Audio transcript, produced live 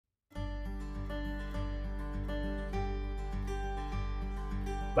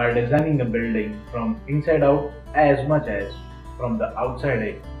by designing a building from inside out as much as from the outside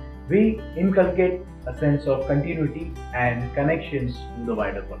in. We inculcate a sense of continuity and connections to the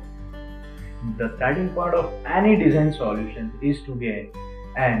wider world. The starting point of any design solution is to gain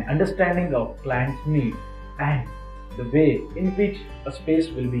an understanding of client's need and the way in which a space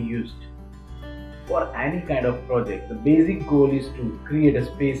will be used. For any kind of project, the basic goal is to create a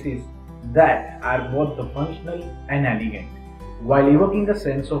spaces that are both the functional and elegant, while evoking a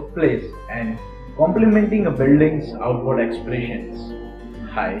sense of place and complementing a building's outward expressions.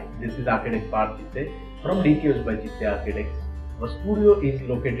 Hi, this is architect Parth from CavesbyChitteArchitects. Our studio is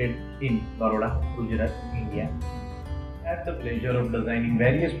located in Baroda, Gujarat, India. I had the pleasure of designing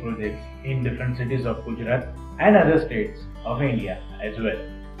various projects in different cities of Gujarat and other states of India as well.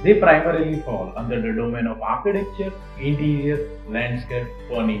 They primarily fall under the domain of architecture, interior, landscape,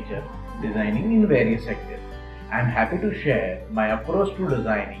 furniture, designing in various sectors. I am happy to share my approach to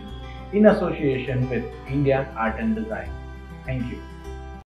designing in association with India Art and Design. Thank you.